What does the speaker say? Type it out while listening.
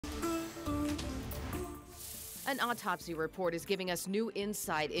An autopsy report is giving us new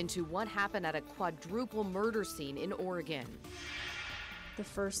insight into what happened at a quadruple murder scene in Oregon. The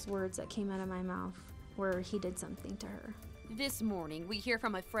first words that came out of my mouth were, "He did something to her." This morning, we hear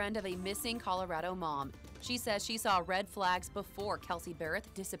from a friend of a missing Colorado mom. She says she saw red flags before Kelsey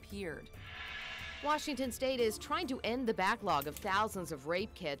Barrett disappeared. Washington State is trying to end the backlog of thousands of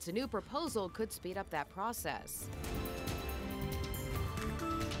rape kits. A new proposal could speed up that process.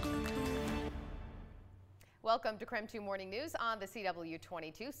 Welcome to KREM 2 Morning News on the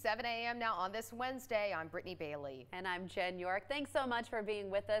CW22, 7 a.m. now on this Wednesday. I'm Brittany Bailey. And I'm Jen York. Thanks so much for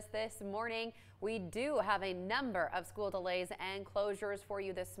being with us this morning. We do have a number of school delays and closures for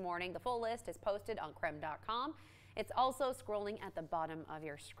you this morning. The full list is posted on KREM.com. It's also scrolling at the bottom of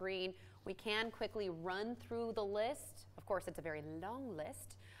your screen. We can quickly run through the list. Of course, it's a very long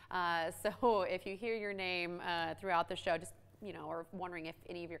list. So if you hear your name throughout the show, just, or wondering if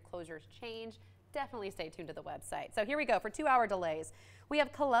any of your closures change, definitely stay tuned to the website. So here we go for 2-hour delays. We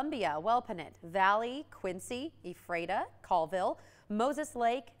have Columbia, Welpinit, Valley, Quincy, Ephrata, Colville, Moses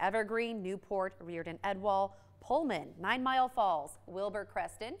Lake, Evergreen, Newport, Reardon, Edwall, Pullman, 9 Mile Falls, Wilbur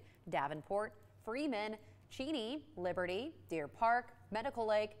Creston, Davenport, Freeman, Cheney, Liberty, Deer Park, Medical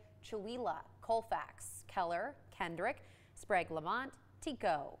Lake, Chewelah, Colfax, Keller, Kendrick, Sprague Lamont,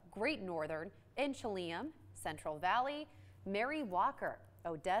 Tico, Great Northern, Inchelium, Central Valley, Mary Walker,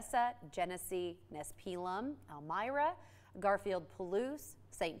 Odessa, Genesee, Nespelum, Elmira, Garfield, Palouse,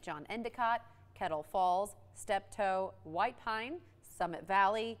 St. John Endicott, Kettle Falls, Steptoe, White Pine, Summit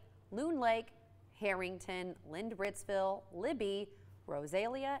Valley, Loon Lake, Harrington, Lind Ritzville, Libby,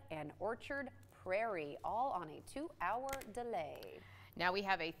 Rosalia, and Orchard Prairie, all on a 2-hour delay. Now we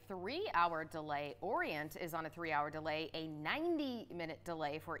have a 3-hour delay. Orient is on a 3-hour delay, a 90-minute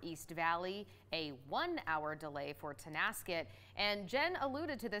delay for East Valley, a 1-hour delay for Tonasket. And Jen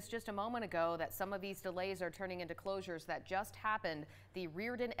alluded to this just a moment ago that some of these delays are turning into closures that just happened. The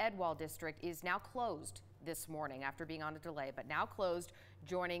Reardon-Edwall district is now closed this morning after being on a delay, but now closed.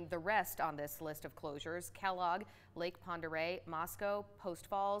 Joining the rest on this list of closures: Kellogg, Lake Pend Oreille, Moscow, Post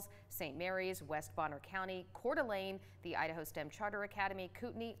Falls, St. Mary's, West Bonner County, Coeur d'Alene, the Idaho STEM Charter Academy,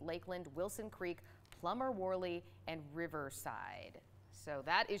 Kootenai, Lakeland, Wilson Creek, Plummer, Worley, and Riverside. So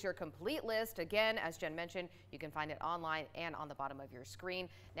that is your complete list. Again, as Jen mentioned, you can find it online and on the bottom of your screen.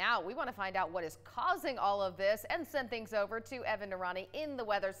 Now we want to find out what is causing all of this and send things over to Evan Narani in the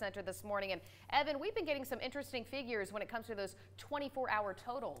Weather Center this morning. And Evan, we've been getting some interesting figures when it comes to those 24-hour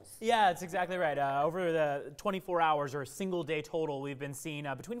totals. Yeah, that's exactly right. Over the 24 hours or a single day total, we've been seeing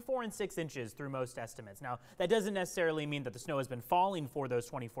between 4 and 6 inches through most estimates. Now, that doesn't necessarily mean that the snow has been falling for those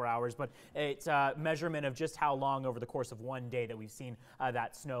 24 hours, but it's a measurement of just how long over the course of one day that we've seen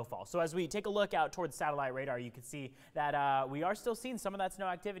that snowfall. So as we take a look out towards satellite radar, you can see that we are still seeing some of that snow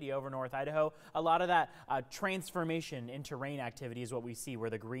activity over North Idaho. A lot of that transformation into rain activity is what we see, where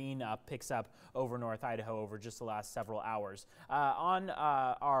the green picks up over North Idaho over just the last several hours. On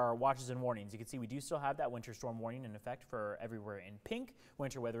our watches and warnings, you can see we do still have that winter storm warning in effect for everywhere in pink,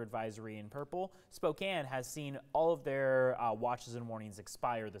 winter weather advisory in purple. Spokane has seen all of their watches and warnings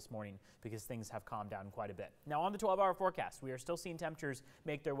expire this morning because things have calmed down quite a bit. Now on the 12-hour forecast, we are still seeing temperatures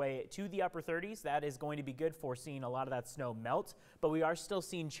make their way to the upper 30s. That is going to be good for seeing a lot of that snow melt, but we are still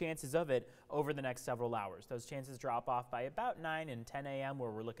seeing chances of it over the next several hours. Those chances drop off by about 9 and 10 a.m. where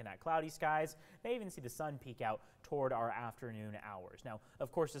we're looking at cloudy skies. May even see the sun peek out toward our afternoon hours. Now,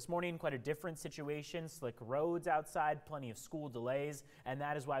 of course, this morning, quite a different situation. Slick roads outside, plenty of school delays, and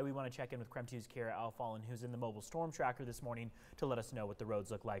that is why we want to check in with KREM 2's Kira Alfallen, who's in the mobile storm tracker this morning, to let us know what the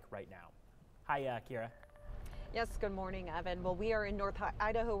roads look like right now. Hi, Kira. Yes, good morning, Evan. Well, we are in North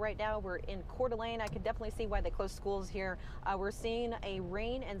Idaho right now. We're in Coeur d'Alene. I can definitely see why they closed schools here. We're seeing a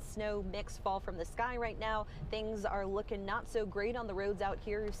rain and snow mix fall from the sky right now. Things are looking not so great on the roads out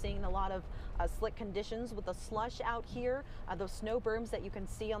here. You're seeing a lot of slick conditions with the slush out here. Those snow berms that you can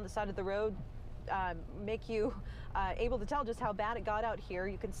see on the side of the road make you able to tell just how bad it got out here.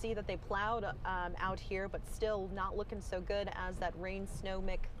 You can see that they plowed out here, but still not looking so good as that rain snow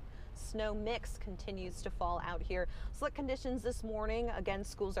mix continues to fall out here. Slick conditions this morning. Again,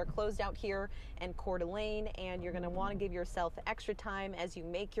 schools are closed out here in Coeur d'Alene, and you're going to want to give yourself extra time as you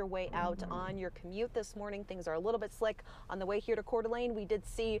make your way out on your commute this morning. Things are a little bit slick on the way here to Coeur d'Alene. We did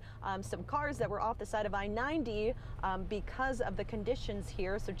see some cars that were off the side of I-90 because of the conditions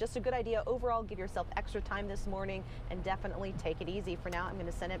here. So just a good idea overall, give yourself extra time this morning and definitely take it easy. For now, I'm going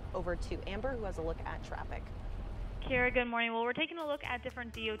to send it over to Amber, who has a look at traffic. Kara, good morning. Well, we're taking a look at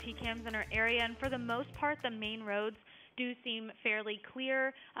different DOT cams in our area, and for the most part, the main roads do seem fairly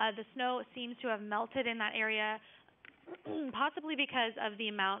clear. The snow seems to have melted in that area possibly because of the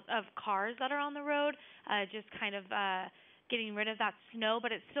amount of cars that are on the road, just kind of getting rid of that snow,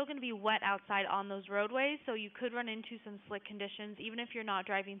 but it's still going to be wet outside on those roadways, so you could run into some slick conditions even if you're not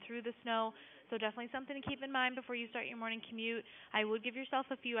driving through the snow. So definitely something to keep in mind before you start your morning commute. I would give yourself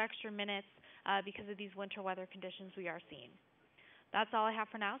a few extra minutes because of these winter weather conditions we are seeing. That's all I have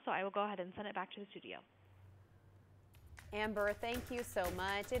for now, so I will go ahead and send it back to the studio. Amber, thank you so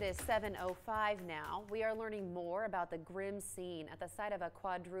much. It is 7:05 now. We are learning more about the grim scene at the site of a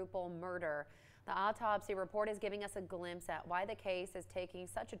quadruple murder. The autopsy report is giving us a glimpse at why the case is taking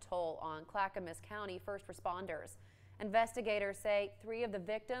such a toll on Clackamas County first responders. Investigators say 3 of the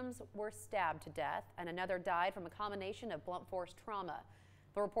victims were stabbed to death and another died from a combination of blunt force trauma.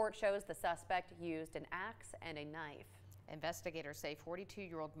 The report shows the suspect used an axe and a knife. Investigators say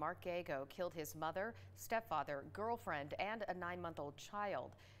 42-year-old Mark Gago killed his mother, stepfather, girlfriend, and a 9-month-old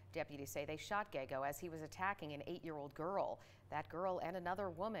child. Deputies say they shot Gago as he was attacking an 8-year-old girl. That girl and another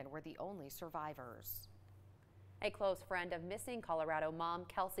woman were the only survivors. A close friend of missing Colorado mom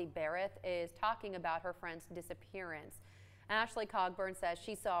Kelsey Barrett is talking about her friend's disappearance. Ashley Cogburn says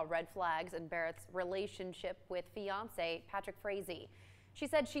she saw red flags in Barrett's relationship with fiance Patrick Frazee. She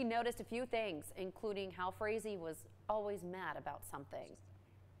said she noticed a few things, including how Frazee was always mad about something.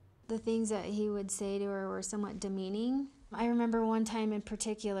 The things that he would say to her were somewhat demeaning. I remember one time in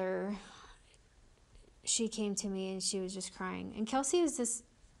particular, she came to me and she was just crying. And Kelsey was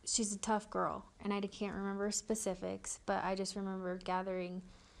she's a tough girl, and I can't remember specifics, but I just remember gathering,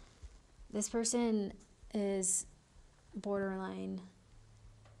 this person is borderline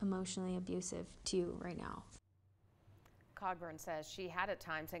emotionally abusive to you right now. Cogburn says she had at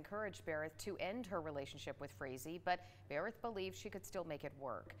times encouraged Barrett to end her relationship with Frazee, but Barrett believes she could still make it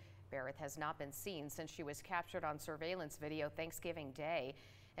work. Barrett has not been seen since she was captured on surveillance video Thanksgiving Day.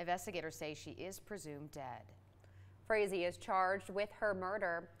 Investigators say she is presumed dead. Frazee is charged with her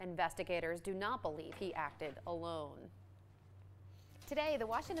murder. Investigators do not believe he acted alone. Today, the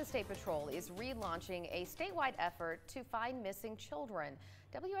Washington State Patrol is relaunching a statewide effort to find missing children.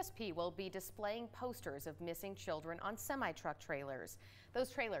 WSP will be displaying posters of missing children on semi-truck trailers. Those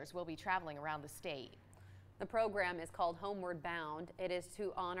trailers will be traveling around the state. The program is called Homeward Bound. It is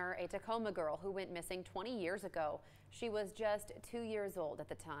to honor a Tacoma girl who went missing 20 years ago. She was just 2 years old at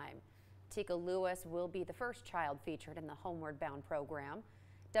the time. Tika Lewis will be the first child featured in the Homeward Bound program.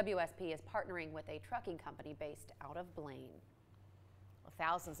 WSP is partnering with a trucking company based out of Blaine.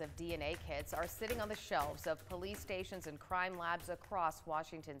 Thousands of DNA kits are sitting on the shelves of police stations and crime labs across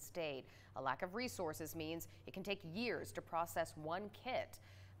Washington state. A lack of resources means it can take years to process one kit.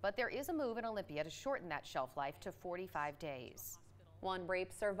 But there is a move in Olympia to shorten that shelf life to 45 days. One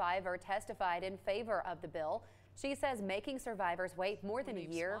rape survivor testified in favor of the bill. She says making survivors wait more than a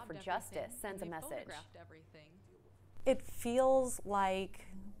year for justice sends a message. It feels like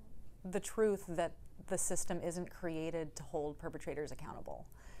the truth that the system isn't created to hold perpetrators accountable.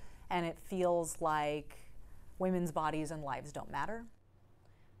 And it feels like women's bodies and lives don't matter.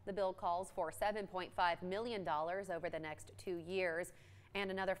 The bill calls for $7.5 million over the next 2 years and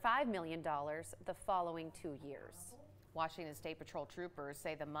another $5 million the following 2 years. Washington State Patrol troopers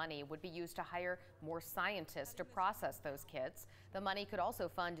say the money would be used to hire more scientists to process those kits. The money could also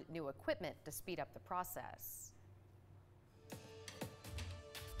fund new equipment to speed up the process.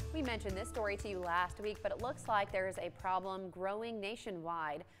 We mentioned this story to you last week, but it looks like there is a problem growing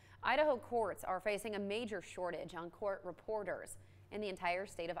nationwide. Idaho courts are facing a major shortage on court reporters. In the entire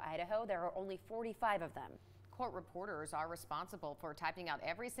state of Idaho, there are only 45 of them. Court reporters are responsible for typing out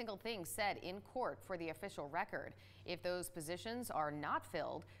every single thing said in court for the official record. If those positions are not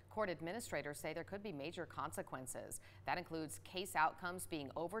filled, court administrators say there could be major consequences. That includes case outcomes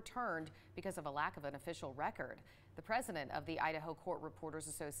being overturned because of a lack of an official record. The president of the Idaho Court Reporters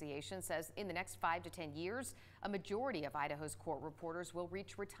Association says in the next 5 to 10 years, a majority of Idaho's court reporters will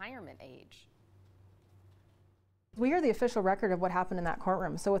reach retirement age. We are the official record of what happened in that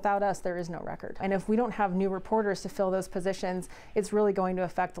courtroom, so without us, there is no record. And if we don't have new reporters to fill those positions, it's really going to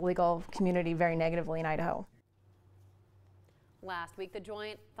affect the legal community very negatively in Idaho. Last week, the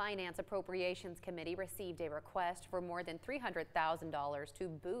Joint Finance Appropriations Committee received a request for more than $300,000 to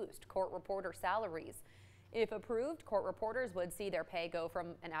boost court reporter salaries. If approved, court reporters would see their pay go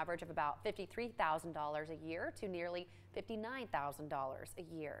from an average of about $53,000 a year to nearly $59,000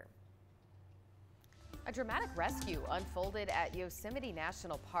 a year. A dramatic rescue unfolded at Yosemite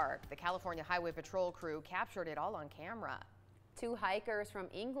National Park. The California Highway Patrol crew captured it all on camera. 2 hikers from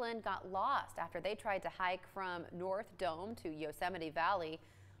England got lost after they tried to hike from North Dome to Yosemite Valley.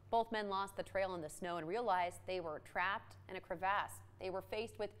 Both men lost the trail in the snow and realized they were trapped in a crevasse. They were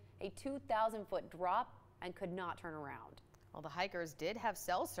faced with a 2,000-foot drop and could not turn around. Well, the hikers did have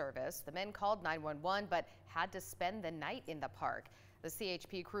cell service. The men called 911 but had to spend the night in the park. The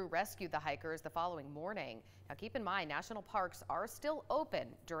CHP crew rescued the hikers the following morning. Now keep in mind, national parks are still open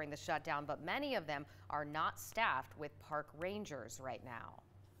during the shutdown, but many of them are not staffed with park rangers right now.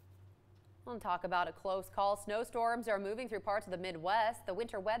 We'll talk about a close call. Snowstorms are moving through parts of the Midwest. The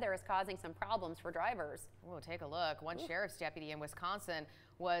winter weather is causing some problems for drivers. We'll take a look. One sheriff's deputy in Wisconsin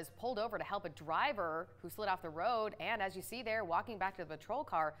was pulled over to help a driver who slid off the road. And as you see there, walking back to the patrol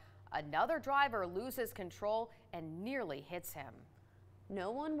car, another driver loses control and nearly hits him. No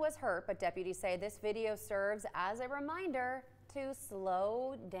one was hurt, but deputies say this video serves as a reminder to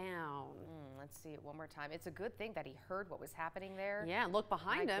slow down. Let's see it one more time. It's a good thing that he heard what was happening there. Yeah, and look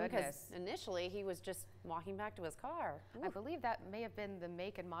behind My him, because goodness. initially he was just walking back to his car. I believe that may have been the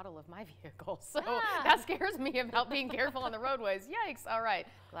make and model of my vehicle. So that scares me about being careful on the roadways. Yikes. All right.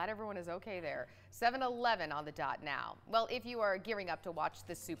 Glad everyone is okay there. 7:11 on the dot now. Well, if you are gearing up to watch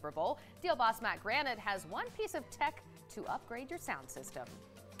the Super Bowl, Deal Boss Matt Granite has one piece of tech to upgrade your sound system.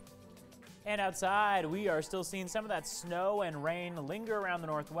 And outside, we are still seeing some of that snow and rain linger around the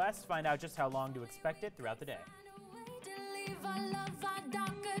Northwest. Find out just how long to expect it throughout the day.